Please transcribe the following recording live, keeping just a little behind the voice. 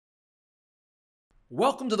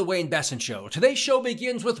Welcome to the Wayne Besen Show. Today's show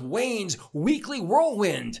begins with Wayne's Weekly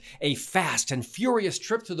Whirlwind, a fast and furious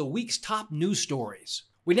trip through the week's top news stories.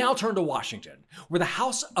 We now turn to Washington, where the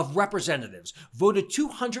House of Representatives voted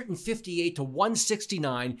 258 to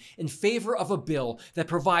 169 in favor of a bill that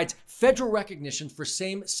provides federal recognition for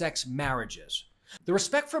same-sex marriages. The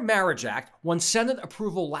Respect for Marriage Act won Senate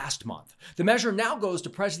approval last month. The measure now goes to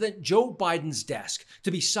President Joe Biden's desk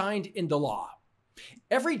to be signed into law.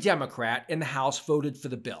 Every Democrat in the House voted for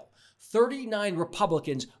the bill. 39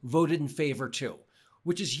 Republicans voted in favor too,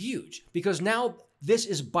 which is huge because now this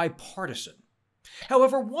is bipartisan.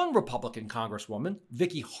 However, one Republican Congresswoman,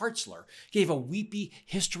 Vicky Hartzler, gave a weepy,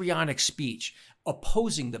 histrionic speech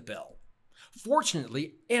opposing the bill.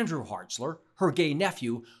 Fortunately, Andrew Hartzler, her gay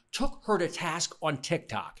nephew, took her to task on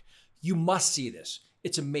TikTok. You must see this.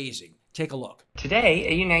 It's amazing. Take a look. Today,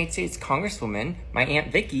 a United States Congresswoman, my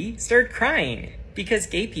Aunt Vicky, started crying because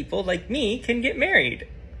gay people like me can get married.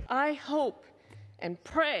 I hope and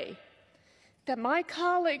pray that my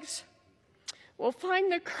colleagues will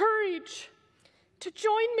find the courage to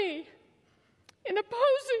join me in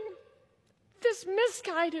opposing this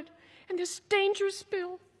misguided and this dangerous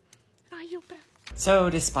bill. I yield back. So,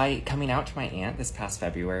 despite coming out to my aunt this past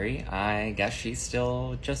February, I guess she's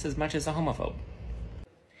still just as much as a homophobe.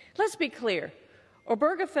 Let's be clear.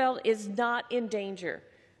 Obergefell is not in danger,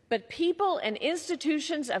 but people and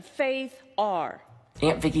institutions of faith are.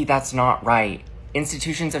 Aunt Vicky, that's not right.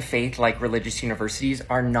 Institutions of faith like religious universities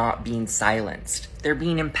are not being silenced. They're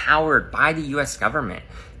being empowered by the US government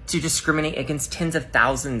to discriminate against tens of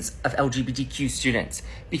thousands of LGBTQ students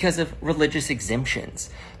because of religious exemptions,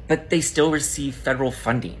 but they still receive federal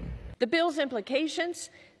funding. The bill's implications: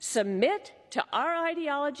 submit to our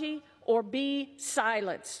ideology or be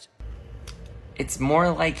silenced. It's more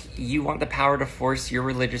like you want the power to force your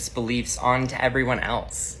religious beliefs onto everyone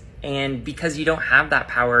else. And because you don't have that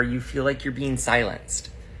power, you feel like you're being silenced.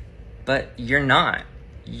 But you're not.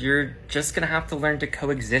 You're just gonna have to learn to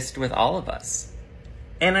coexist with all of us.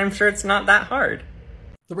 And I'm sure it's not that hard.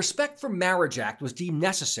 The Respect for Marriage Act was deemed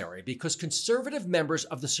necessary because conservative members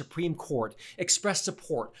of the Supreme Court expressed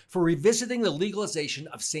support for revisiting the legalization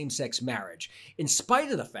of same-sex marriage, in spite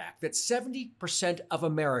of the fact that 70% of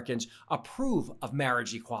Americans approve of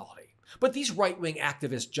marriage equality. But these right-wing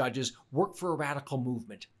activist judges work for a radical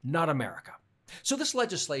movement, not America. So this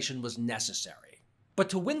legislation was necessary. But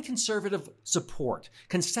to win conservative support,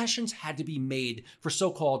 concessions had to be made for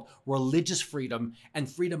so-called religious freedom and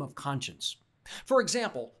freedom of conscience. For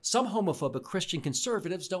example, some homophobic Christian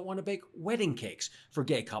conservatives don't want to bake wedding cakes for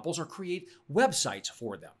gay couples or create websites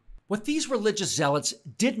for them. What these religious zealots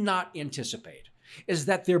did not anticipate is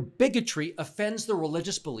that their bigotry offends the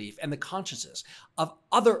religious belief and the consciences of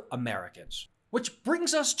other Americans. Which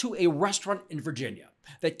brings us to a restaurant in Virginia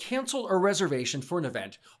that canceled a reservation for an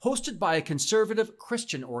event hosted by a conservative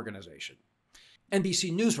Christian organization.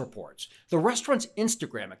 NBC News reports the restaurant's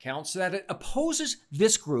Instagram account said that it opposes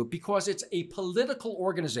this group because it's a political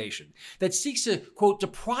organization that seeks to, quote,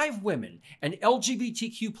 deprive women and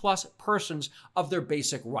LGBTQ+ persons of their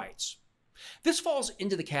basic rights. This falls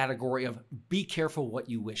into the category of be careful what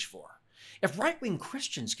you wish for. If right-wing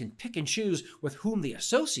Christians can pick and choose with whom they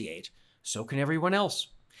associate, so can everyone else.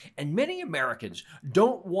 And many Americans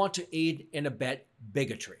don't want to aid and abet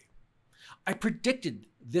bigotry. I predicted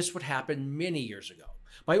this would happen many years ago.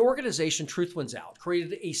 My organization, Truth Wins Out,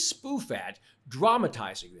 created a spoof ad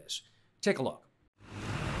dramatizing this. Take a look.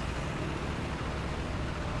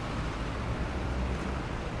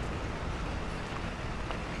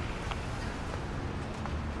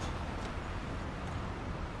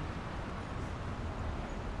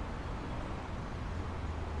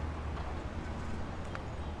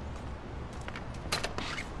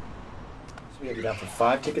 We have you down for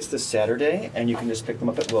 5 tickets this Saturday, and you can just pick them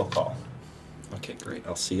up at will call. Okay, great.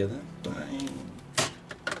 I'll see you then. Bye.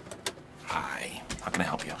 Hi. How can I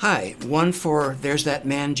help you? Hi, one for There's That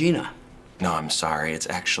Man Gina. No, I'm sorry. It's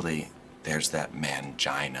actually There's That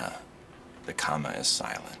Mangina. The comma is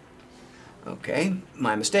silent. Okay,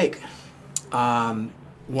 my mistake.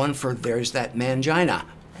 One for There's That Mangina.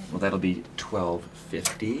 Well, that'll be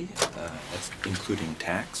 $12.50. That's including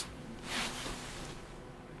tax.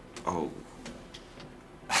 Oh.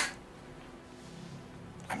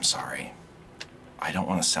 I'm sorry. I don't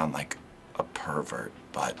want to sound like a pervert,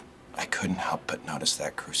 but I couldn't help but notice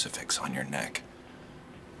that crucifix on your neck.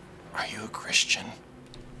 Are you a Christian?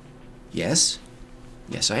 Yes.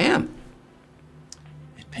 Yes, I am.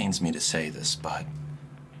 It pains me to say this, but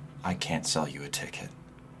I can't sell you a ticket.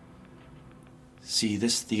 See,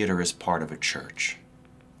 this theater is part of a church,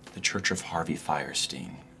 the Church of Harvey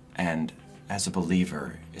Fierstein, and As a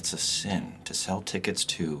believer, it's a sin to sell tickets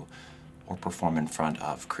to or perform in front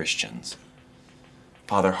of Christians.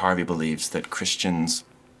 Father Harvey believes that Christians'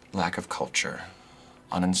 lack of culture,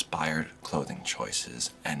 uninspired clothing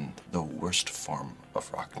choices, and the worst form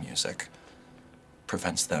of rock music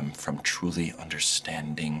prevents them from truly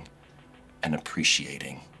understanding and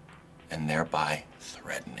appreciating, and thereby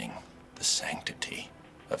threatening the sanctity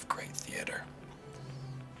of great theater.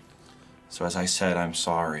 So as I said, I'm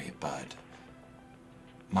sorry, but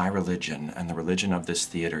my religion and the religion of this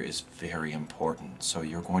theater is very important, so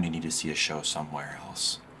you're going to need to see a show somewhere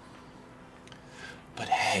else. But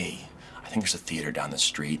hey, I think there's a theater down the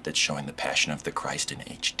street that's showing The Passion of the Christ in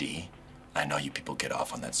HD. I know you people get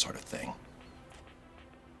off on that sort of thing.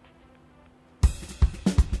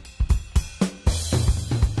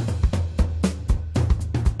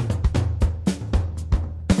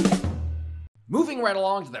 Moving right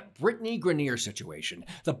along to the Brittney Griner situation,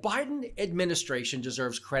 the Biden administration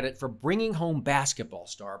deserves credit for bringing home basketball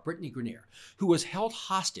star Brittney Griner, who was held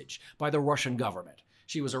hostage by the Russian government.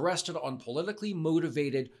 She was arrested on politically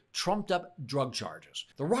motivated, trumped-up drug charges.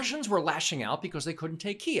 The Russians were lashing out because they couldn't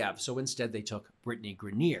take Kiev, so instead they took Brittney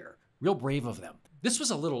Griner. Real brave of them. This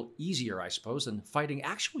was a little easier, I suppose, than fighting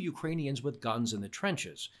actual Ukrainians with guns in the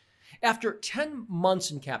trenches. After 10 months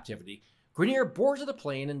in captivity, Griner boarded the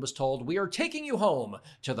plane and was told, "We are taking you home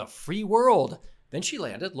to the free world." Then she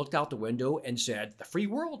landed, looked out the window, and said, "The free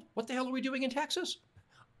world? What the hell are we doing in Texas?"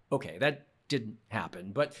 Okay, that didn't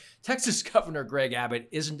happen, but Texas Governor Greg Abbott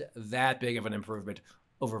isn't that big of an improvement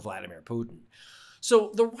over Vladimir Putin.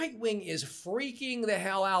 So the right wing is freaking the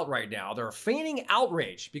hell out right now. They're feigning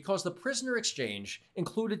outrage because the prisoner exchange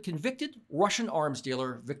included convicted Russian arms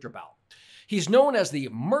dealer Viktor Bout. He's known as the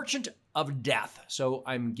Merchant of Death, so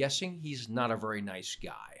I'm guessing he's not a very nice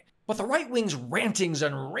guy. But the right wing's rantings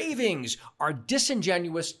and ravings are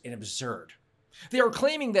disingenuous and absurd. They are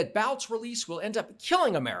claiming that Bout's release will end up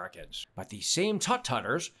killing Americans. But these same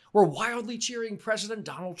tut-tutters were wildly cheering President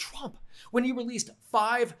Donald Trump when he released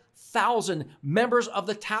 5,000 members of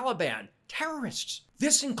the Taliban, terrorists.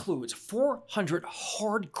 This includes 400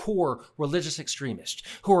 hardcore religious extremists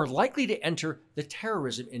who are likely to enter the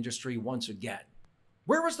terrorism industry once again.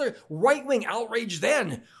 Where was the right-wing outrage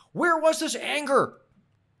then? Where was this anger?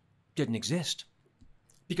 Didn't exist.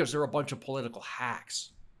 Because they're a bunch of political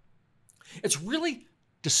hacks. It's really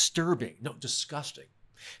disturbing, no, disgusting,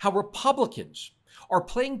 how Republicans are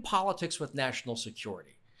playing politics with national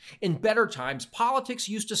security. In better times, politics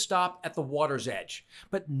used to stop at the water's edge,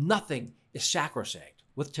 but nothing is sacrosanct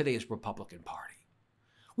with today's Republican Party.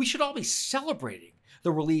 We should all be celebrating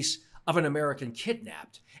the release of an American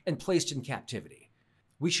kidnapped and placed in captivity.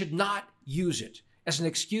 We should not use it as an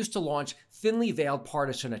excuse to launch thinly veiled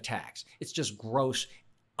partisan attacks. It's just gross,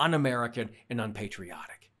 un-American, and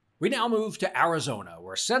unpatriotic. We now move to Arizona,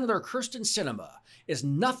 where Senator Kyrsten Sinema is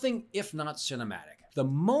nothing if not cinematic. The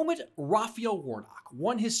moment Raphael Warnock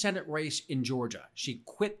won his Senate race in Georgia, she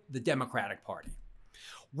quit the Democratic Party.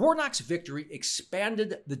 Warnock's victory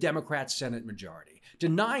expanded the Democrat Senate majority,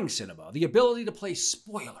 denying Sinema the ability to play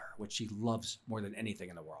spoiler, which she loves more than anything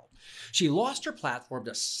in the world. She lost her platform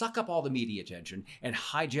to suck up all the media attention and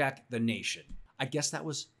hijack the nation. I guess that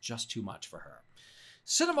was just too much for her.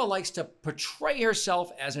 Sinema likes to portray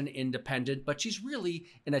herself as an independent, but she's really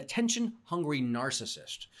an attention-hungry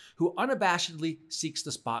narcissist who unabashedly seeks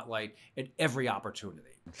the spotlight at every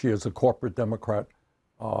opportunity. She is a corporate Democrat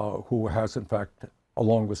who has, in fact,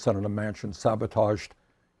 along with Senator Manchin, sabotaged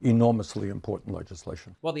enormously important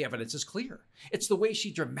legislation. Well, the evidence is clear. It's the way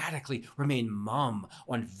she dramatically remained mum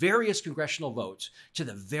on various congressional votes to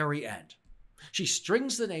the very end. She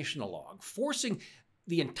strings the nation along, forcing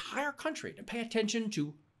the entire country to pay attention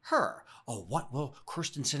to her. Oh, what will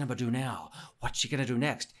Kyrsten Sinema do now? What's she going to do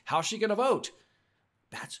next? How's she going to vote?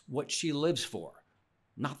 That's what she lives for,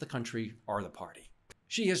 not the country or the party.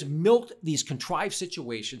 She has milked these contrived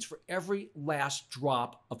situations for every last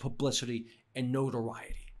drop of publicity and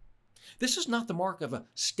notoriety. This is not the mark of a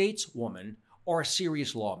stateswoman or a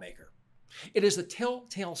serious lawmaker. It is the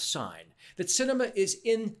telltale sign that Sinema is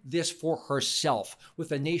in this for herself, with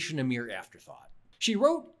the nation a mere afterthought. She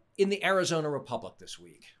wrote in the Arizona Republic this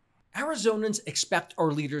week, "Arizonans expect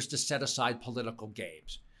our leaders to set aside political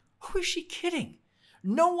games." Who is she kidding?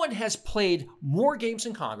 No one has played more games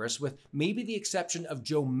in Congress, with maybe the exception of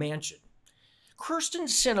Joe Manchin. Kyrsten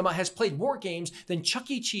Sinema has played more games than Chuck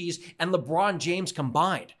E. Cheese and LeBron James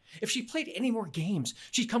combined. If she played any more games,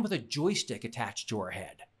 she'd come with a joystick attached to her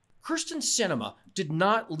head. Kyrsten Sinema did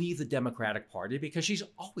not leave the Democratic Party because she's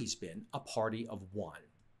always been a party of one.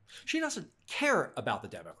 She doesn't care about the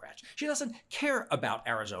Democrats. She doesn't care about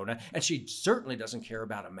Arizona, and she certainly doesn't care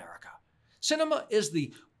about America. Sinema is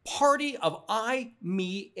the party of I,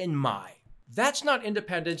 me, and my. That's not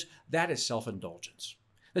independence, that is self-indulgence.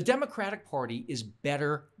 The Democratic Party is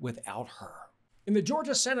better without her. In the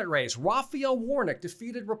Georgia Senate race, Raphael Warnock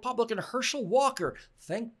defeated Republican Herschel Walker.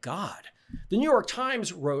 Thank God. The New York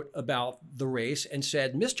Times wrote about the race and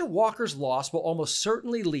said, Mr. Walker's loss will almost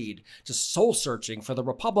certainly lead to soul searching for the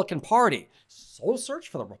Republican Party. Soul search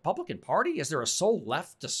for the Republican Party? Is there a soul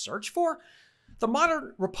left to search for? The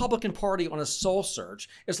modern Republican Party on a soul search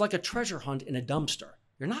is like a treasure hunt in a dumpster.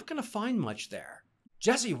 You're not going to find much there.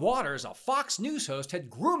 Jesse Waters, a Fox News host, had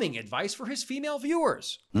grooming advice for his female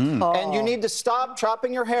viewers. And you need to stop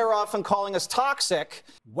chopping your hair off and calling us toxic.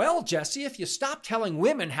 Well, Jesse, if you stopped telling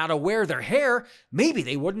women how to wear their hair, maybe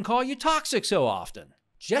they wouldn't call you toxic so often.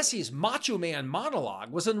 Jesse's Macho Man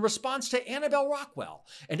monologue was in response to Annabelle Rockwell,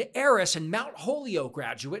 an heiress and Mount Holyoke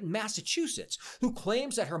graduate in Massachusetts, who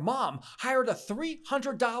claims that her mom hired a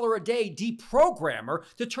 $300 a day deprogrammer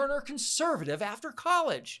to turn her conservative after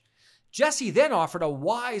college. Jesse then offered a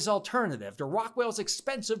wise alternative to Rockwell's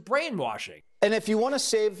expensive brainwashing. And if you want to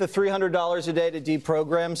save the $300 a day to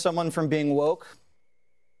deprogram someone from being woke,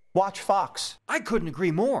 watch Fox. I couldn't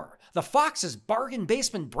agree more. The Fox is bargain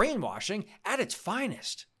basement brainwashing at its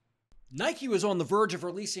finest. Nike was on the verge of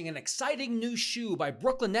releasing an exciting new shoe by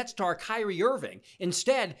Brooklyn Nets star Kyrie Irving.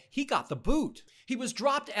 Instead, he got the boot. He was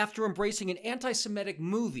dropped after embracing an anti-Semitic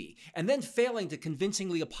movie and then failing to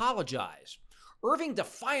convincingly apologize. Irving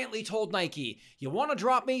defiantly told Nike, "You want to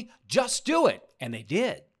drop me? Just do it." And they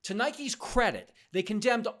did. To Nike's credit, they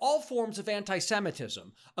condemned all forms of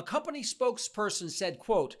anti-Semitism. A company spokesperson said,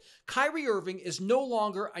 quote, "Kyrie Irving is no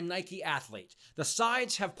longer a Nike athlete. The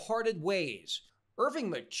sides have parted ways." Irving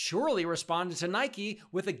maturely responded to Nike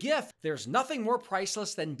with a gif, "There's nothing more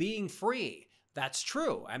priceless than being free." That's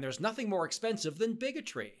true, and there's nothing more expensive than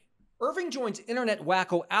bigotry. Irving joins internet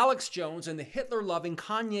wacko Alex Jones and the Hitler-loving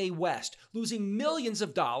Kanye West, losing millions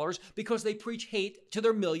of dollars because they preach hate to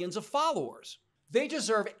their millions of followers. They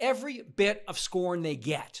deserve every bit of scorn they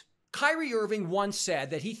get. Kyrie Irving once said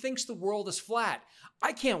that he thinks the world is flat.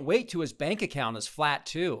 I can't wait till his bank account is flat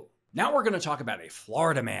too. Now we're going to talk about a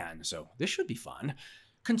Florida man, so this should be fun.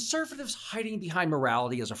 Conservatives hiding behind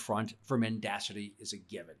morality as a front for mendacity is a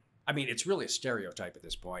given. I mean, it's really a stereotype at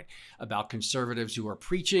this point about conservatives who are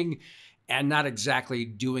preaching and not exactly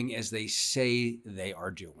doing as they say they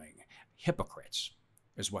are doing. Hypocrites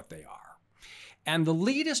is what they are. And the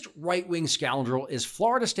latest right-wing scoundrel is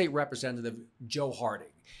Florida State Representative Joe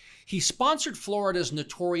Harding. He sponsored Florida's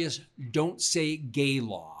notorious Don't Say Gay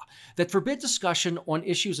law that forbid discussion on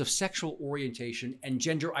issues of sexual orientation and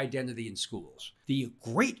gender identity in schools. The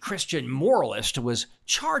great Christian moralist was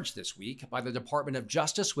charged this week by the Department of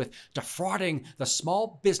Justice with defrauding the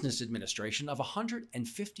Small Business Administration of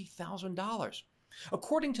 $150,000.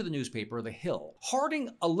 According to the newspaper The Hill,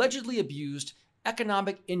 Harding allegedly abused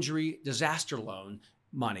economic injury disaster loan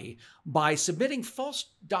money by submitting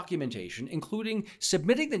false documentation, including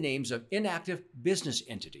submitting the names of inactive business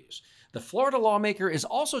entities. The Florida lawmaker is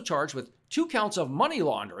also charged with 2 counts of money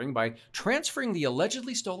laundering by transferring the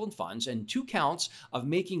allegedly stolen funds and 2 counts of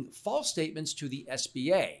making false statements to the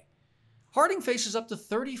SBA. Harding faces up to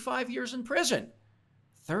 35 years in prison.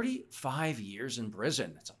 35 years in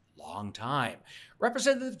prison. That's a long time.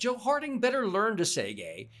 Representative Joe Harding better learn to say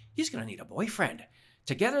gay. He's going to need a boyfriend.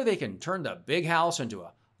 Together they can turn the big house into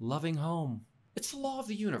a loving home. It's the law of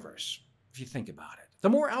the universe, if you think about it. The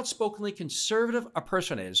more outspokenly conservative a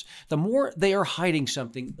person is, the more they are hiding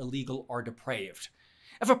something illegal or depraved.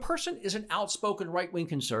 If a person is an outspoken right-wing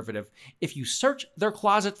conservative, if you search their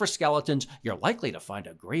closet for skeletons, you're likely to find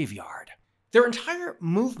a graveyard. Their entire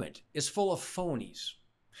movement is full of phonies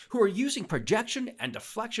who are using projection and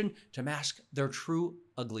deflection to mask their true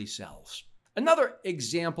ugly selves. Another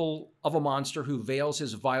example of a monster who veils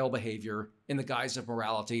his vile behavior in the guise of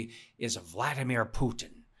morality is Vladimir Putin.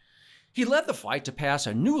 He led the fight to pass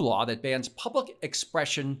a new law that bans public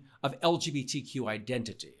expression of LGBTQ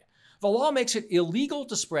identity. The law makes it illegal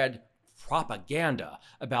to spread propaganda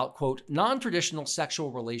about, quote, non-traditional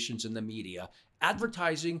sexual relations in the media,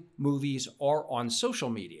 advertising, movies, or on social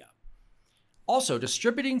media. Also,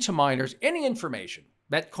 distributing to minors any information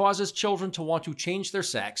that causes children to want to change their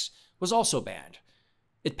sex was also banned.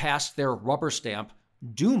 It passed their rubber stamp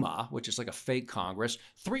Duma, which is like a fake Congress,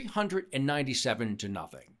 397 to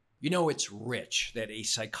nothing. You know, it's rich that a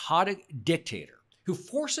psychotic dictator who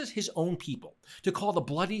forces his own people to call the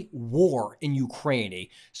bloody war in Ukraine a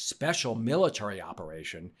special military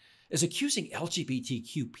operation is accusing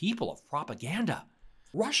LGBTQ people of propaganda.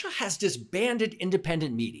 Russia has disbanded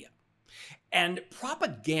independent media, and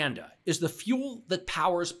propaganda is the fuel that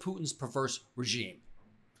powers Putin's perverse regime.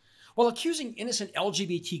 While accusing innocent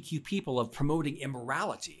LGBTQ people of promoting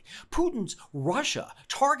immorality, Putin's Russia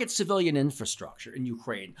targets civilian infrastructure in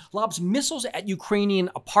Ukraine, lobs missiles at Ukrainian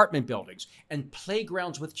apartment buildings and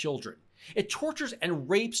playgrounds with children. It tortures and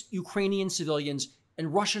rapes Ukrainian civilians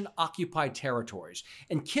in Russian-occupied territories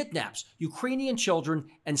and kidnaps Ukrainian children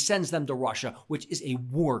and sends them to Russia, which is a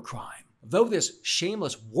war crime. Though this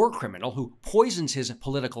shameless war criminal who poisons his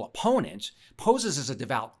political opponents poses as a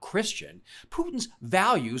devout Christian, Putin's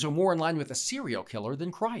values are more in line with a serial killer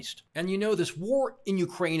than Christ. And you know, this war in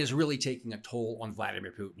Ukraine is really taking a toll on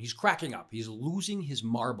Vladimir Putin. He's cracking up. He's losing his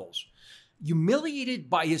marbles. Humiliated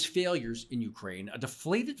by his failures in Ukraine, a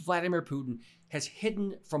deflated Vladimir Putin has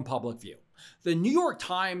hidden from public view. The New York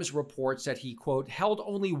Times reports that he, quote, held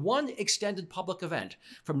only one extended public event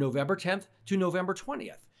from November 10th to November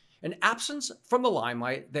 20th. An absence from the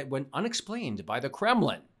limelight that went unexplained by the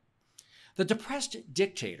Kremlin. The depressed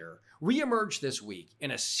dictator reemerged this week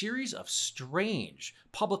in a series of strange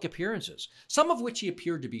public appearances, some of which he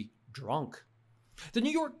appeared to be drunk. The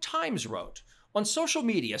New York Times wrote, on social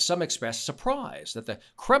media, some expressed surprise that the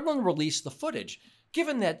Kremlin released the footage,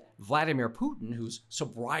 given that Vladimir Putin, whose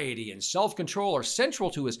sobriety and self-control are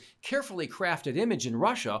central to his carefully crafted image in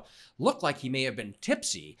Russia, looked like he may have been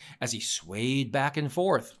tipsy as he swayed back and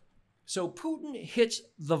forth. So Putin hits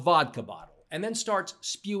the vodka bottle and then starts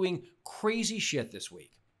spewing crazy shit this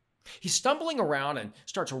week. He's stumbling around and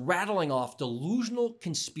starts rattling off delusional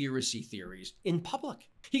conspiracy theories in public.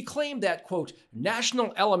 He claimed that, quote,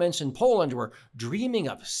 national elements in Poland were dreaming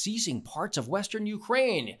of seizing parts of Western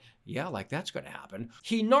Ukraine. Yeah, like that's going to happen.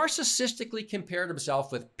 He narcissistically compared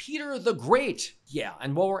himself with Peter the Great. Yeah,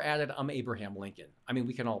 and while we're at it, I'm Abraham Lincoln. I mean,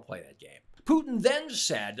 we can all play that game. Putin then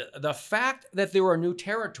said the fact that there are new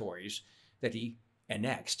territories that he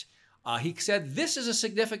annexed, he said this is a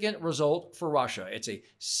significant result for Russia. It's a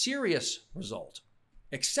serious result,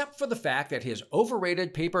 except for the fact that his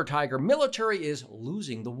overrated paper tiger military is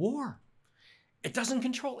losing the war. It doesn't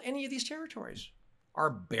control any of these territories, or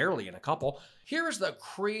barely in a couple. Here is the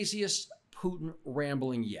craziest Putin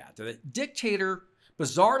rambling yet. The dictator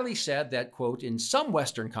bizarrely said that, quote, in some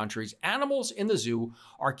Western countries, animals in the zoo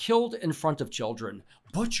are killed in front of children,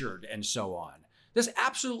 butchered, and so on. This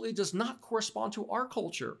absolutely does not correspond to our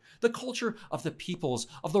culture, the culture of the peoples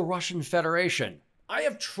of the Russian Federation. I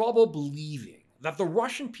have trouble believing that the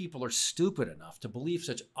Russian people are stupid enough to believe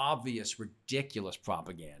such obvious, ridiculous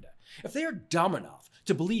propaganda. If they are dumb enough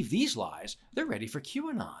to believe these lies, they're ready for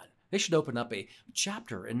QAnon. They should open up a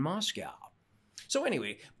chapter in Moscow. So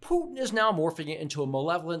anyway, Putin is now morphing it into a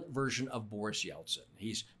malevolent version of Boris Yeltsin.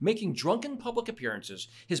 He's making drunken public appearances.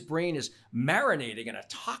 His brain is marinating in a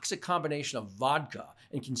toxic combination of vodka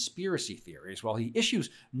and conspiracy theories while he issues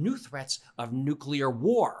new threats of nuclear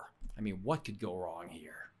war. I mean, what could go wrong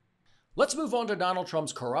here? Let's move on to Donald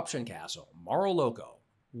Trump's corruption castle, Mar-a-Lago.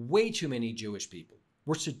 Way too many Jewish people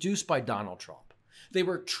were seduced by Donald Trump. They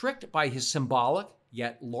were tricked by his symbolic,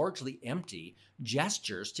 yet largely empty,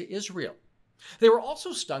 gestures to Israel. They were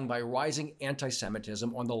also stung by rising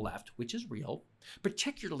anti-Semitism on the left, which is real,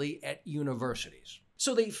 particularly at universities.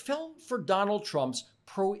 So they fell for Donald Trump's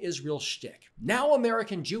pro-Israel shtick. Now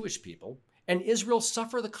American Jewish people and Israel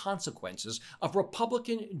suffer the consequences of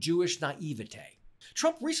Republican Jewish naivete.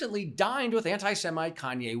 Trump recently dined with anti-Semite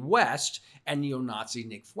Kanye West and neo-Nazi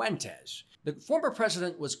Nick Fuentes. The former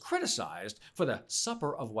president was criticized for the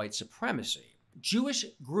supper of white supremacy. Jewish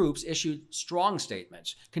groups issued strong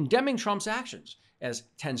statements condemning Trump's actions, as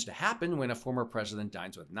tends to happen when a former president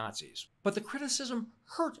dines with Nazis. But the criticism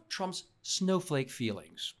hurt Trump's snowflake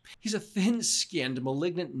feelings. He's a thin-skinned,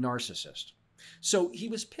 malignant narcissist. So he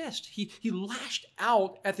was pissed. He lashed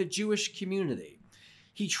out at the Jewish community.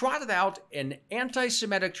 He trotted out an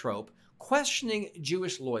anti-Semitic trope questioning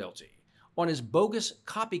Jewish loyalty. On his bogus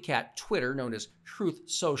copycat Twitter, known as Truth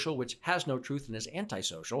Social, which has no truth and is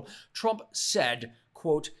antisocial, Trump said,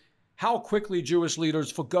 quote, how quickly Jewish leaders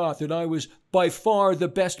forgot that I was by far the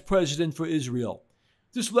best president for Israel.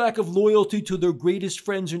 This lack of loyalty to their greatest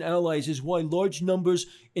friends and allies is why large numbers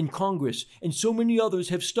in Congress and so many others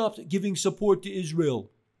have stopped giving support to Israel.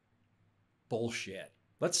 Bullshit.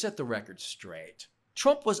 Let's set the record straight.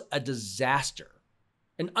 Trump was a disaster,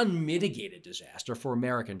 an unmitigated disaster for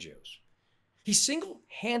American Jews. He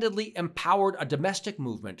single-handedly empowered a domestic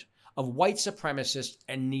movement of white supremacists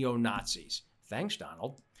and neo-Nazis. Thanks,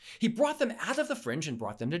 Donald. He brought them out of the fringe and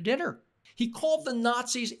brought them to dinner. He called the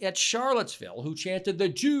Nazis at Charlottesville who chanted, the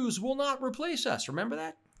Jews will not replace us. Remember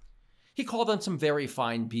that? He called them some very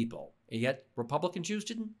fine people, and yet Republican Jews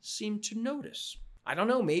didn't seem to notice. I don't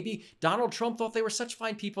know, maybe Donald Trump thought they were such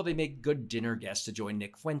fine people they make good dinner guests to join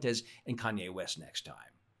Nick Fuentes and Kanye West next time.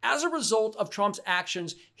 As a result of Trump's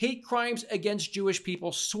actions, hate crimes against Jewish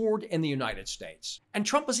people soared in the United States. And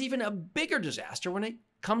Trump is even a bigger disaster when it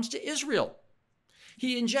comes to Israel.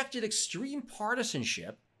 He injected extreme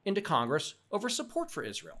partisanship into Congress over support for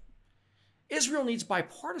Israel. Israel needs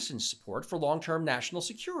bipartisan support for long-term national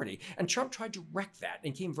security, and Trump tried to wreck that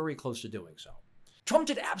and came very close to doing so. Trump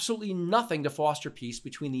did absolutely nothing to foster peace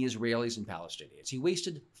between the Israelis and Palestinians. He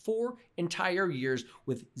wasted 4 entire years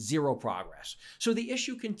with zero progress. So the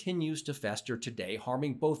issue continues to fester today,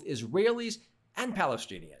 harming both Israelis and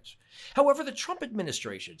Palestinians. However, the Trump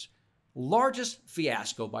administration's largest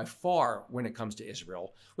fiasco by far when it comes to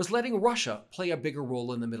Israel was letting Russia play a bigger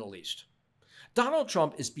role in the Middle East. Donald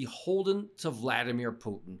Trump is beholden to Vladimir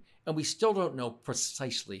Putin, and we still don't know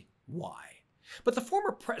precisely why. But the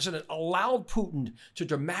former president allowed Putin to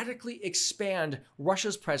dramatically expand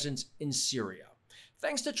Russia's presence in Syria.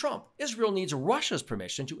 Thanks to Trump, Israel needs Russia's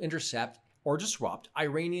permission to intercept or disrupt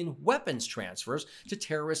Iranian weapons transfers to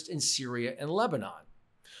terrorists in Syria and Lebanon.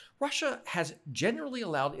 Russia has generally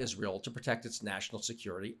allowed Israel to protect its national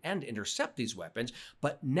security and intercept these weapons,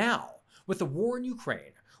 but now, with the war in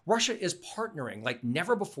Ukraine, Russia is partnering like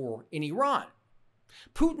never before in Iran.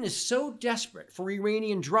 Putin is so desperate for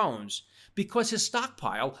Iranian drones because his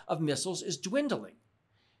stockpile of missiles is dwindling.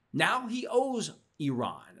 Now he owes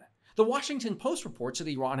Iran. The Washington Post reports that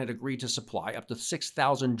Iran had agreed to supply up to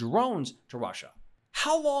 6,000 drones to Russia.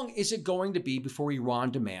 How long is it going to be before Iran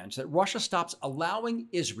demands that Russia stops allowing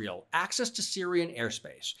Israel access to Syrian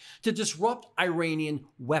airspace to disrupt Iranian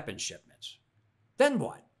weapon shipments? Then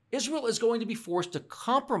what? Israel is going to be forced to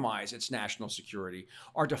compromise its national security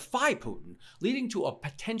or defy Putin, leading to a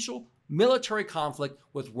potential military conflict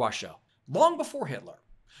with Russia. Long before Hitler,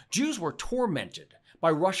 Jews were tormented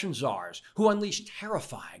by Russian czars who unleashed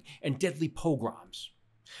terrifying and deadly pogroms.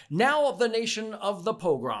 Now the nation of the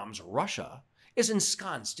pogroms, Russia, is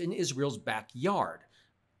ensconced in Israel's backyard,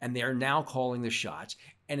 and they are now calling the shots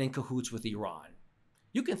and in cahoots with Iran.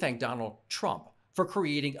 You can thank Donald Trump for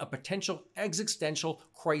creating a potential existential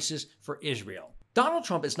crisis for Israel. Donald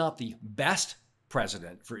Trump is not the best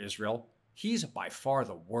president for Israel. He's by far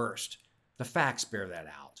the worst. The facts bear that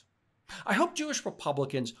out. I hope Jewish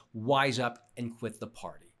Republicans wise up and quit the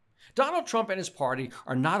party. Donald Trump and his party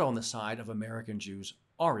are not on the side of American Jews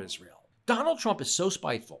or Israel. Donald Trump is so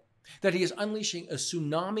spiteful that he is unleashing a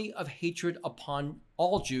tsunami of hatred upon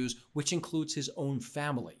all Jews, which includes his own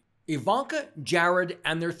family. Ivanka, Jared,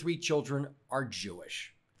 and their 3 children are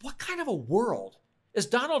Jewish. What kind of a world is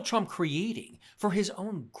Donald Trump creating for his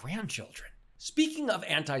own grandchildren? Speaking of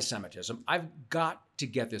anti-Semitism, I've got to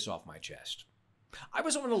get this off my chest. I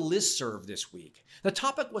was on a listserv this week. The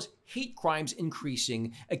topic was hate crimes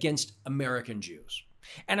increasing against American Jews.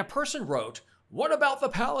 And a person wrote, "What about the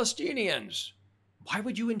Palestinians?" Why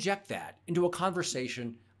would you inject that into a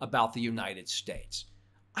conversation about the United States?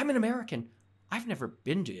 I'm an American. I've never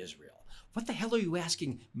been to Israel. What the hell are you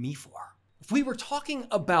asking me for? If we were talking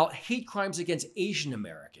about hate crimes against Asian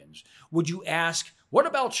Americans, would you ask, what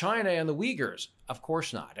about China and the Uyghurs? Of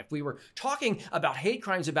course not. If we were talking about hate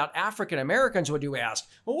crimes about African Americans, would you ask,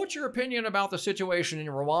 well, what's your opinion about the situation in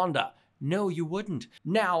Rwanda? No, you wouldn't.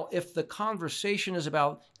 Now, if the conversation is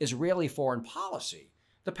about Israeli foreign policy,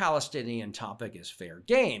 the Palestinian topic is fair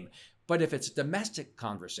game. But if it's a domestic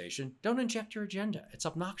conversation, don't inject your agenda. It's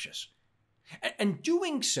obnoxious. And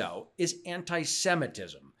doing so is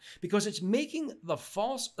anti-Semitism because it's making the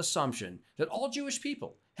false assumption that all Jewish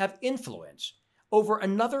people have influence over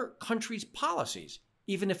another country's policies,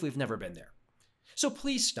 even if we've never been there. So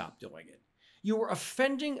please stop doing it. You are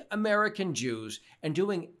offending American Jews and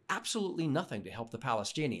doing absolutely nothing to help the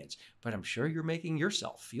Palestinians, but I'm sure you're making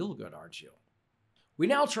yourself feel good, aren't you? We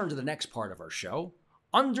now turn to the next part of our show,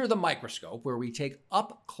 Under the Microscope, where we take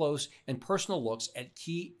up close and personal looks at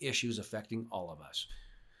key issues affecting all of us.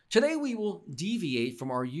 Today, we will deviate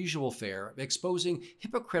from our usual fare of exposing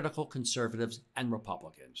hypocritical conservatives and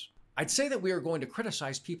Republicans. I'd say that we are going to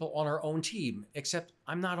criticize people on our own team, except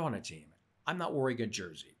I'm not on a team. I'm not wearing a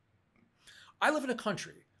jersey. I live in a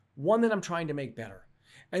country, one that I'm trying to make better,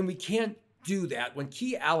 and we can't do that when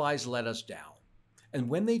key allies let us down. And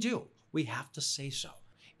when they do, we have to say so.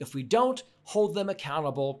 If we don't hold them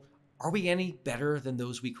accountable, are we any better than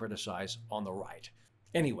those we criticize on the right?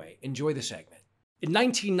 Anyway, enjoy the segment. In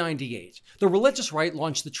 1998, the religious right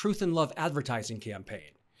launched the Truth and Love advertising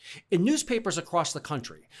campaign. In newspapers across the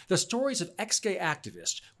country, the stories of ex-gay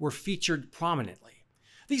activists were featured prominently.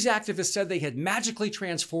 These activists said they had magically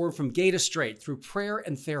transformed from gay to straight through prayer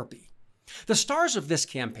and therapy. The stars of this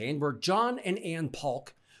campaign were John and Ann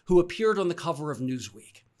Polk, who appeared on the cover of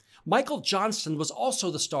Newsweek. Michael Johnston was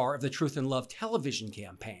also the star of the Truth and Love television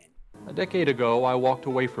campaign. A decade ago, I walked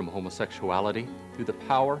away from homosexuality through the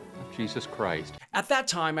power of Jesus Christ. At that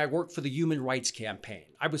time, I worked for the Human Rights Campaign.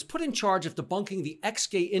 I was put in charge of debunking the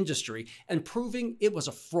ex-gay industry and proving it was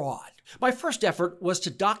a fraud. My first effort was to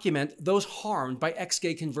document those harmed by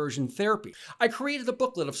ex-gay conversion therapy. I created a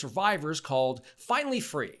booklet of survivors called Finally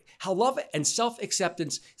Free: How Love and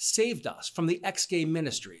Self-Acceptance Saved Us from the Ex-Gay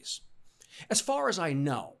Ministries. As far as I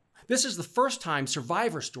know, this is the first time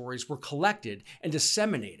survivor stories were collected and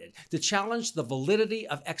disseminated to challenge the validity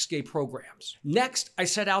of ex-gay programs. Next, I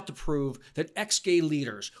set out to prove that ex-gay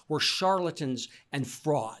leaders were charlatans and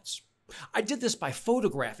frauds. I did this by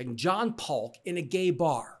photographing John Polk in a gay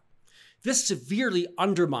bar. This severely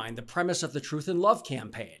undermined the premise of the Truth and Love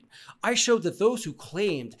campaign. I showed that those who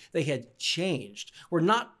claimed they had changed were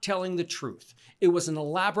not telling the truth. It was an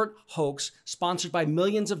elaborate hoax sponsored by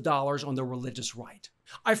millions of dollars on the religious right.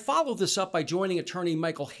 I followed this up by joining attorney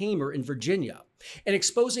Michael Hamer in Virginia and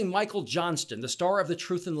exposing Michael Johnston, the star of the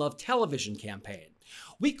Truth and Love television campaign.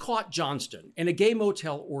 We caught Johnston in a gay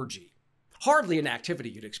motel orgy. Hardly an activity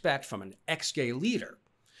you'd expect from an ex-gay leader.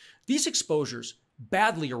 These exposures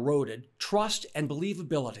badly eroded trust and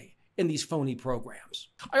believability in these phony programs.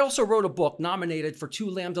 I also wrote a book nominated for 2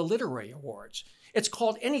 Lambda Literary Awards. It's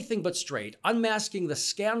called Anything But Straight: Unmasking the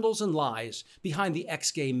Scandals and Lies Behind the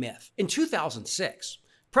Ex-Gay Myth. In 2006,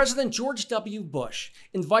 President George W. Bush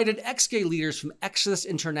invited ex-gay leaders from Exodus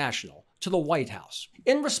International to the White House.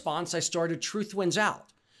 In response, I started Truth Wins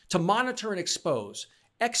Out to monitor and expose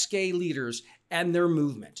ex-gay leaders and their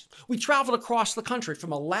movement. We traveled across the country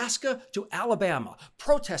from Alaska to Alabama,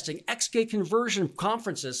 protesting ex-gay conversion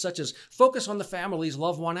conferences such as Focus on the Family's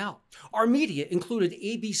Love One Out. Our media included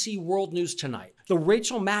ABC World News Tonight, The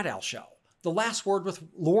Rachel Maddow Show, The Last Word with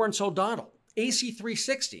Lawrence O'Donnell,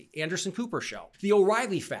 AC360, Anderson Cooper Show, The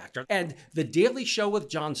O'Reilly Factor, and The Daily Show with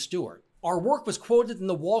Jon Stewart. Our work was quoted in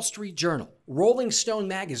the Wall Street Journal, Rolling Stone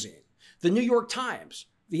magazine, the New York Times,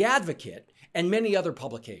 The Advocate, and many other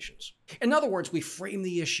publications. In other words, we framed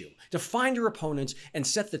the issue, defined our opponents, and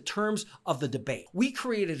set the terms of the debate. We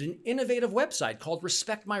created an innovative website called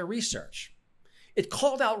Respect My Research. It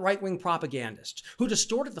called out right-wing propagandists who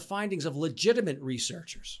distorted the findings of legitimate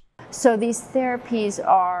researchers. So these therapies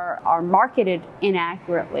are marketed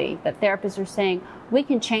inaccurately. The therapists are saying, we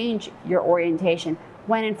can change your orientation,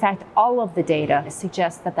 when in fact all of the data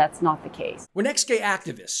suggests that that's not the case. When ex-gay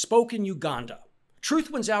activists spoke in Uganda,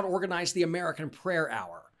 Truth Wins Out organized the American Prayer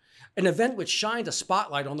Hour, an event which shined a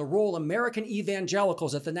spotlight on the role American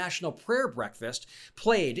evangelicals at the National Prayer Breakfast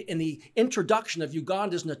played in the introduction of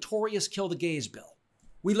Uganda's notorious Kill the Gays bill.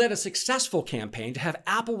 We led a successful campaign to have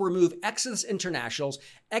Apple remove Exodus International's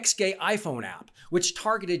ex-gay iPhone app, which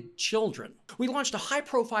targeted children. We launched a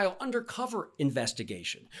high-profile undercover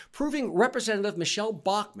investigation, proving Representative Michelle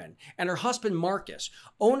Bachmann and her husband Marcus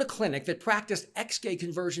own a clinic that practiced ex-gay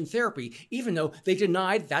conversion therapy, even though they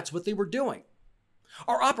denied that's what they were doing.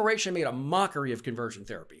 Our operation made a mockery of conversion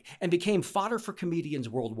therapy and became fodder for comedians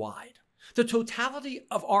worldwide. The totality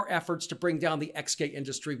of our efforts to bring down the ex-gay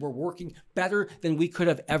industry were working better than we could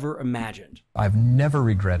have ever imagined. I've never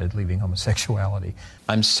regretted leaving homosexuality.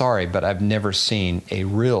 I'm sorry, but I've never seen a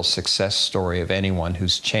real success story of anyone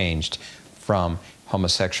who's changed from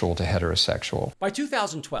homosexual to heterosexual. By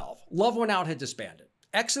 2012, Love One Out had disbanded.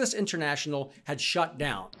 Exodus International had shut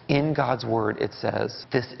down. In God's word, it says,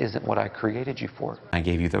 this isn't what I created you for. I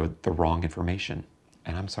gave you the wrong information,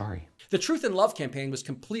 and I'm sorry. The Truth and Love campaign was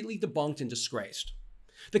completely debunked and disgraced.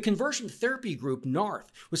 The conversion therapy group, Narth,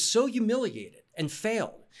 was so humiliated and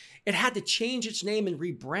failed, it had to change its name and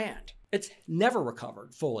rebrand. It's never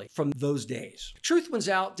recovered fully from those days. Truth Wins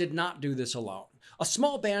Out did not do this alone. A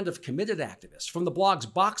small band of committed activists from the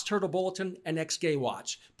blogs Box Turtle Bulletin and Ex-Gay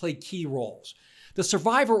Watch played key roles. The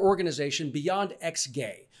survivor organization Beyond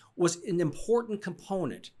Ex-Gay was an important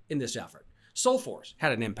component in this effort. Soulforce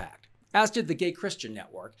had an impact, as did the Gay Christian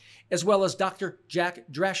Network, as well as Dr.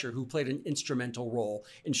 Jack Drescher, who played an instrumental role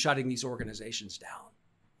in shutting these organizations down.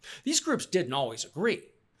 These groups didn't always agree.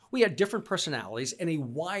 We had different personalities and a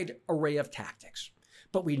wide array of tactics,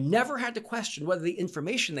 but we never had to question whether the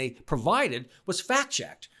information they provided was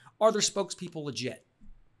fact-checked or their spokespeople legit.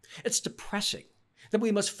 It's depressing that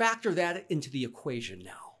we must factor that into the equation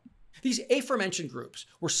now. These aforementioned groups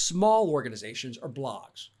were small organizations or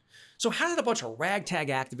blogs. So how did a bunch of ragtag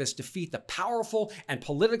activists defeat the powerful and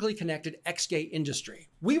politically connected ex-gay industry?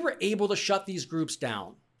 We were able to shut these groups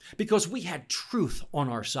down because we had truth on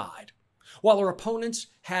our side, while our opponents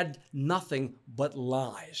had nothing but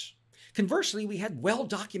lies. Conversely, we had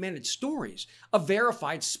well-documented stories of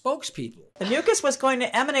verified spokespeople. The mucus was going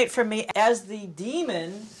to emanate from me as the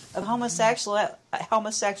demon of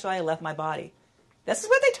homosexuality left my body. This is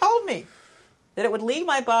what they told me, that it would leave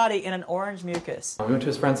my body in an orange mucus. We went to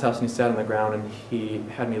his friend's house and he sat on the ground and he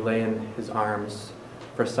had me lay in his arms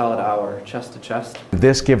for a solid hour, chest to chest.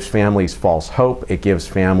 This gives families false hope. It gives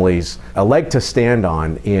families a leg to stand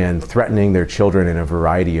on in threatening their children in a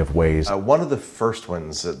variety of ways. One of the first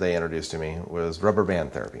ones that they introduced to me was rubber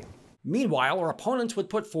band therapy. Meanwhile, our opponents would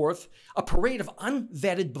put forth a parade of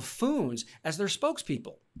unvetted buffoons as their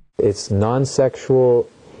spokespeople. It's non-sexual.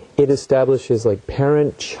 It establishes like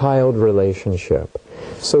parent-child relationship.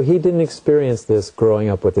 So he didn't experience this growing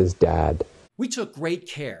up with his dad. We took great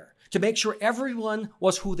care to make sure everyone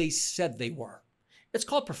was who they said they were. It's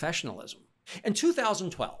called professionalism. In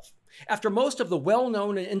 2012, after most of the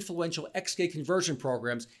well-known and influential ex-gay conversion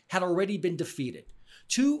programs had already been defeated,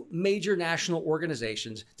 2 major national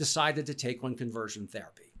organizations decided to take on conversion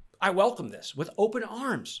therapy. I welcome this with open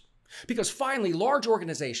arms, because finally large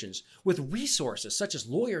organizations with resources such as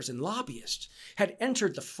lawyers and lobbyists had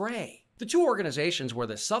entered the fray. The 2 organizations were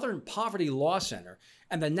the Southern Poverty Law Center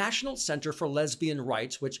and the National Center for Lesbian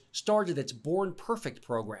Rights, which started its Born Perfect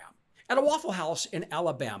program. At a Waffle House in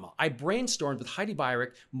Alabama, I brainstormed with Heidi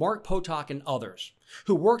Beirich, Mark Potok, and others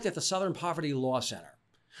who worked at the Southern Poverty Law Center.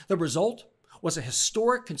 The result was a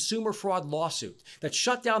historic consumer fraud lawsuit that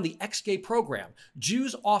shut down the ex-gay program,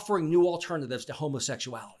 Jews offering new alternatives to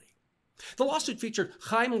homosexuality. The lawsuit featured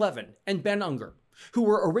Chaim Levin and Ben Unger, who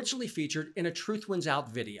were originally featured in a Truth Wins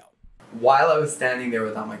Out video. While I was standing there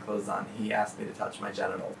without my clothes on, he asked me to touch my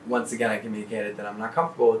genitals. Once again, I communicated that I'm not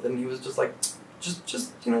comfortable with it, and he was just like,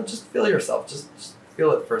 just feel yourself. Just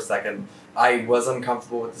feel it for a second. I was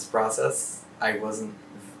uncomfortable with this process. I wasn't,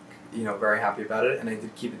 very happy about it, and I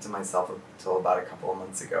did keep it to myself until about a couple of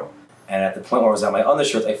months ago. And at the point where I was at my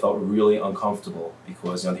undershirt, I felt really uncomfortable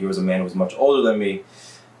because, here was a man who was much older than me,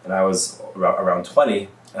 and I was around 20,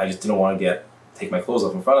 and I just didn't want to take my clothes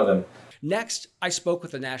off in front of him. Next, I spoke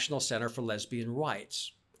with the National Center for Lesbian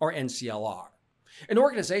Rights, or NCLR, an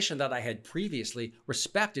organization that I had previously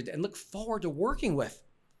respected and looked forward to working with.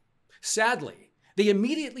 Sadly, they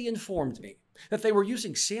immediately informed me that they were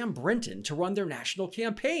using Sam Brinton to run their national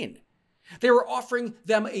campaign. They were offering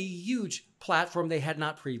them a huge platform they had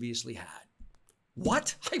not previously had.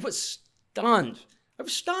 What? I was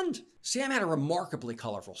stunned. Sam had a remarkably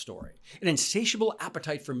colorful story, an insatiable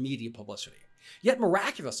appetite for media publicity, yet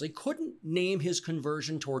miraculously couldn't name his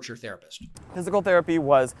conversion torture therapist. Physical therapy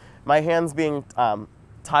was my hands being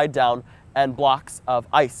tied down and blocks of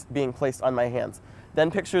ice being placed on my hands. Then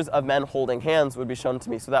pictures of men holding hands would be shown to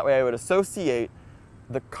me, so that way I would associate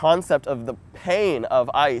the concept of the pain of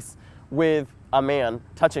ice with a man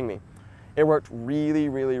touching me. It worked really,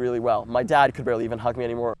 really, really well. My dad could barely even hug me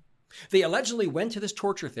anymore. They allegedly went to this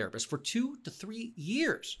torture therapist for 2 to 3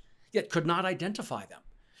 years, yet could not identify them.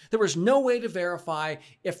 There was no way to verify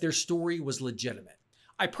if their story was legitimate.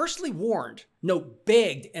 I personally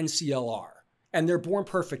begged NCLR and their Born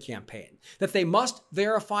Perfect campaign that they must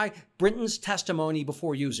verify Brinton's testimony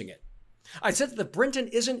before using it. I said that if Brinton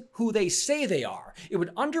isn't who they say they are, it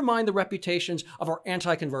would undermine the reputations of our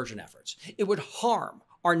anti-conversion efforts. It would harm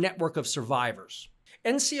our network of survivors.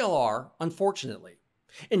 NCLR, unfortunately,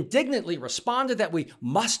 indignantly responded that we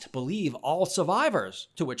must believe all survivors,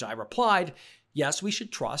 to which I replied, yes, we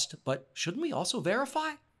should trust, but shouldn't we also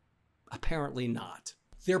verify? Apparently not.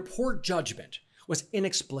 Their poor judgment was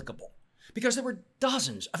inexplicable because there were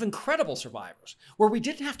dozens of incredible survivors where we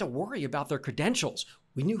didn't have to worry about their credentials.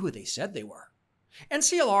 We knew who they said they were.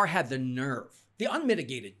 NCLR had the nerve, the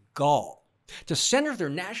unmitigated gall, to center their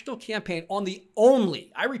national campaign on the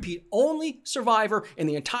only, I repeat, only survivor in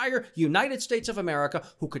the entire United States of America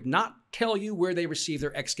who could not tell you where they received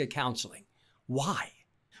their ex-gay counseling. Why?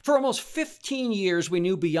 For almost 15 years, we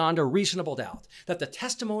knew beyond a reasonable doubt that the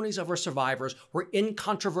testimonies of our survivors were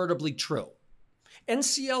incontrovertibly true.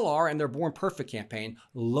 NCLR and their Born Perfect campaign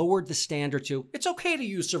lowered the standard to, it's okay to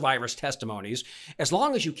use survivors' testimonies as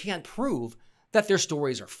long as you can't prove that their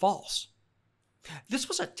stories are false. This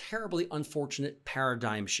was a terribly unfortunate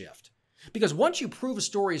paradigm shift, because once you prove a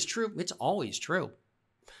story is true, it's always true.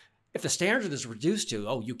 If the standard is reduced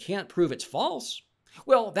to, you can't prove it's false,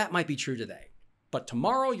 well, that might be true today. But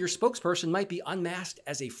tomorrow, your spokesperson might be unmasked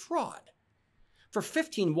as a fraud. For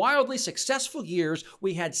 15 wildly successful years,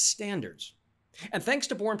 we had standards. And thanks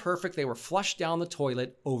to Born Perfect, they were flushed down the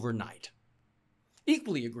toilet overnight.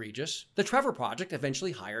 Equally egregious, the Trevor Project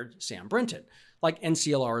eventually hired Sam Brinton. Like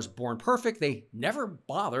NCLR's Born Perfect, they never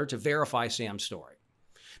bothered to verify Sam's story.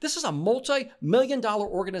 This is a multi-million-dollar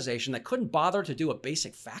organization that couldn't bother to do a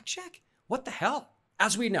basic fact check? What the hell?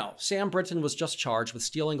 As we know, Sam Brinton was just charged with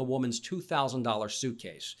stealing a woman's $2,000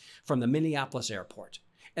 suitcase from the Minneapolis airport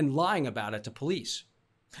and lying about it to police.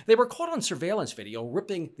 They were caught on surveillance video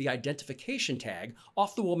ripping the identification tag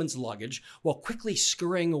off the woman's luggage while quickly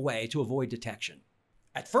scurrying away to avoid detection.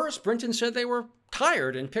 At first, Brinton said they were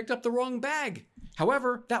tired and picked up the wrong bag.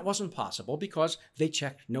 However, that wasn't possible because they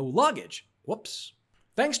checked no luggage. Whoops.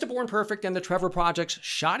 Thanks to Born Perfect and the Trevor Project's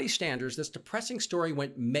shoddy standards, this depressing story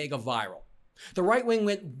went mega viral. The right wing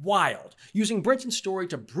went wild, using Brinton's story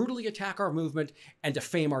to brutally attack our movement and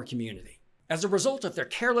defame our community. As a result of their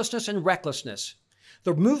carelessness and recklessness,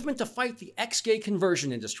 the movement to fight the ex-gay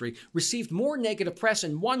conversion industry received more negative press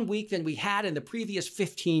in 1 week than we had in the previous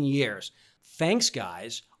 15 years. Thanks,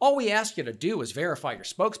 guys. All we ask you to do is verify your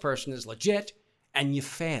spokesperson is legit, and you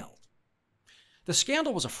failed. The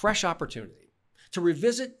scandal was a fresh opportunity to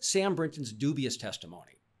revisit Sam Brinton's dubious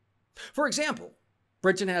testimony. For example,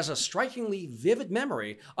 Brinton has a strikingly vivid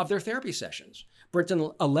memory of their therapy sessions.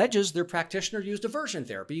 Brinton alleges their practitioner used aversion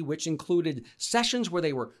therapy, which included sessions where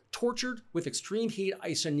they were tortured with extreme heat,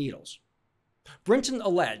 ice, and needles. Brinton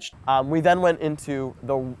alleged, we then went into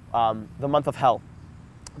the month of hell.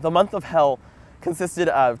 The month of hell consisted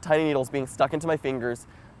of tiny needles being stuck into my fingers,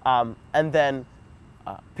 and then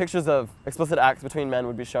pictures of explicit acts between men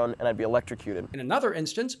would be shown, and I'd be electrocuted. In another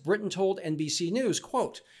instance, Brinton told NBC News,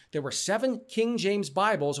 quote, "There were 7 King James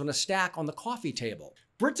Bibles on a stack on the coffee table."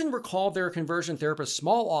 Brinton recalled their conversion therapist's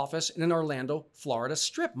small office in an Orlando, Florida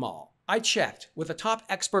strip mall. I checked with a top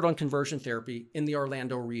expert on conversion therapy in the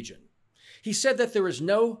Orlando region. He said that there is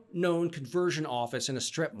no known conversion office in a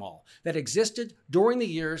strip mall that existed during the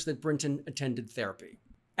years that Brinton attended therapy.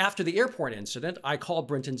 After the airport incident, I called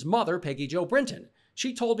Brinton's mother, Peggy Jo Brinton.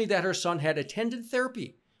 She told me that her son had attended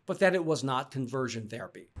therapy, but that it was not conversion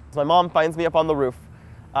therapy. My mom finds me up on the roof,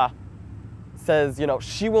 says, you know,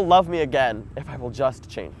 she will love me again if I will just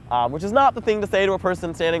change, which is not the thing to say to a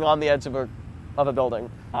person standing on the edge of a building.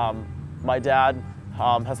 My dad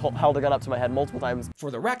has held a gun up to my head multiple times. For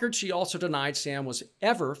the record, she also denied Sam was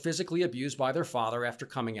ever physically abused by their father after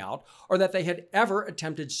coming out, or that they had ever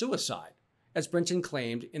attempted suicide, as Brinton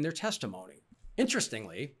claimed in their testimony.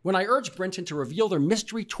 Interestingly, when I urged Brinton to reveal their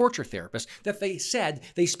mystery torture therapist that they said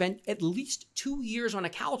they spent at least 2 years on a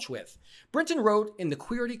couch with, Brinton wrote in the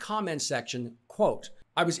Queerty comments section, quote,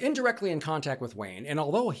 "I was indirectly in contact with Wayne, and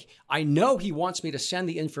although I know he wants me to send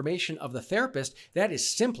the information of the therapist, that is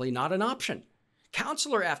simply not an option.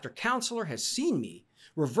 Counselor after counselor has seen me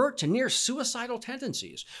revert to near suicidal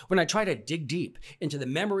tendencies when I try to dig deep into the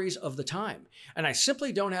memories of the time, and I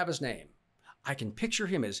simply don't have his name. I can picture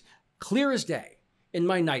him as clear as day in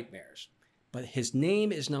my nightmares, but his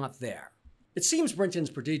name is not there." It seems Brinton's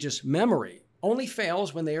prodigious memory only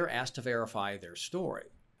fails when they are asked to verify their story.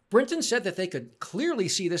 Brinton said that they could clearly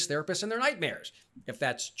see this therapist in their nightmares. If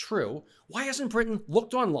that's true, why hasn't Brinton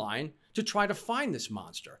looked online to try to find this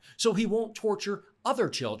monster so he won't torture other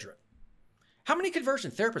children? How many conversion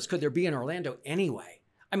therapists could there be in Orlando anyway?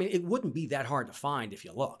 I mean, it wouldn't be that hard to find if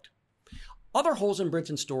you looked. Other holes in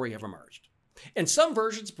Brinton's story have emerged. In some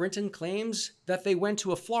versions, Brinton claims that they went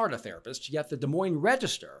to a Florida therapist, yet the Des Moines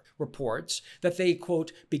Register reports that they,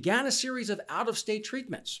 quote, began a series of out-of-state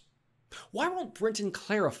treatments. Why won't Brinton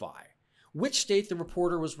clarify which state the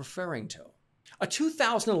reporter was referring to? A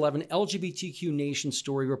 2011 LGBTQ Nation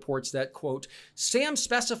story reports that, quote, Sam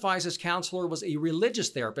specifies his counselor was a religious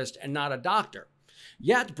therapist and not a doctor.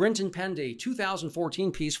 Yet Brinton penned a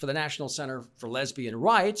 2014 piece for the National Center for Lesbian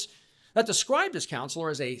Rights that described his counselor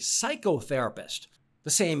as a psychotherapist. The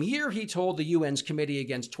same year, he told the UN's Committee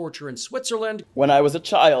Against Torture in Switzerland, "When I was a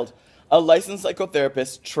child, a licensed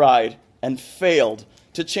psychotherapist tried and failed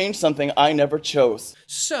to change something I never chose."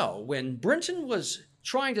 So, when Brinton was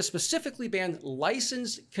trying to specifically ban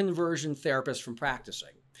licensed conversion therapists from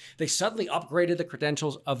practicing, they suddenly upgraded the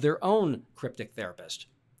credentials of their own cryptic therapist.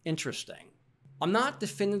 Interesting. I'm not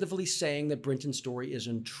definitively saying that Brinton's story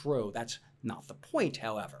isn't true. That's not the point,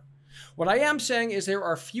 however. What I am saying is there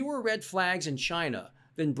are fewer red flags in China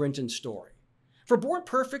than Brinton's story. For Born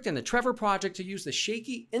Perfect and the Trevor Project to use the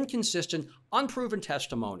shaky, inconsistent, unproven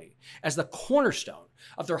testimony as the cornerstone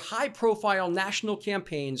of their high-profile national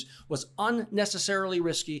campaigns was unnecessarily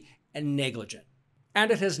risky and negligent. And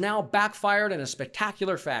it has now backfired in a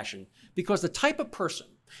spectacular fashion because the type of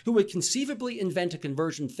person who would conceivably invent a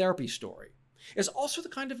conversion therapy story is also the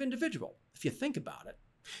kind of individual, if you think about it,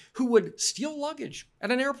 who would steal luggage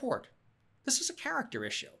at an airport. This is a character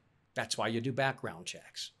issue. That's why you do background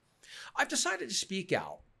checks. I've decided to speak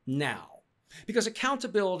out now because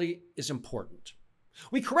accountability is important.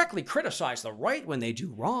 We correctly criticize the right when they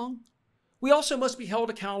do wrong. We also must be held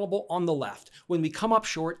accountable on the left when we come up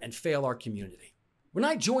short and fail our community. When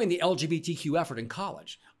I joined the LGBTQ effort in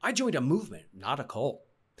college, I joined a movement, not a cult.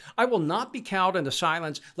 I will not be cowed into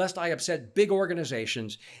silence lest I upset big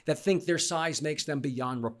organizations that think their size makes them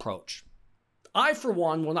beyond reproach. I, for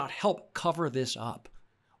one, will not help cover this up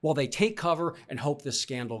while they take cover and hope this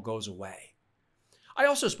scandal goes away. I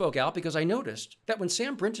also spoke out because I noticed that when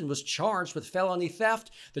Sam Brinton was charged with felony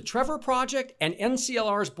theft, the Trevor Project and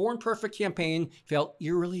NCLR's Born Perfect campaign fell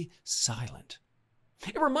eerily silent.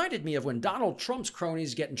 It reminded me of when Donald Trump's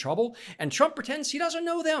cronies get in trouble and Trump pretends he doesn't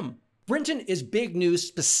know them. Brinton is big news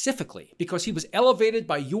specifically because he was elevated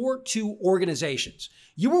by your two organizations.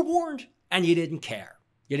 You were warned and you didn't care.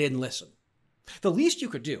 You didn't listen. The least you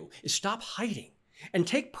could do is stop hiding and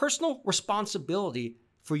take personal responsibility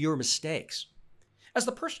for your mistakes. As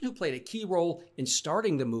the person who played a key role in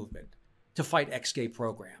starting the movement to fight ex-gay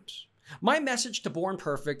programs, my message to Born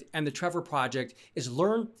Perfect and the Trevor Project is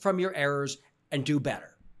learn from your errors and do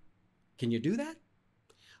better. Can you do that?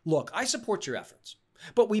 Look, I support your efforts,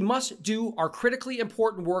 but we must do our critically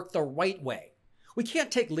important work the right way. We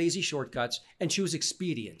can't take lazy shortcuts and choose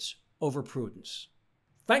expedience over prudence.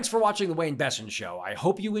 Thanks for watching The Wayne Besen Show. I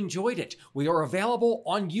hope you enjoyed it. We are available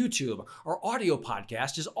on YouTube. Our audio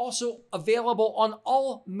podcast is also available on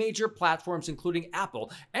all major platforms, including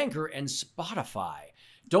Apple, Anchor, and Spotify.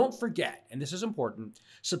 Don't forget, and this is important,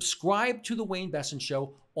 subscribe to The Wayne Besen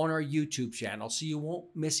Show on our YouTube channel so you won't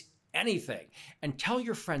miss anything. And tell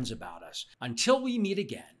your friends about us. Until we meet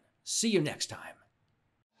again, see you next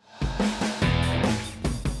time.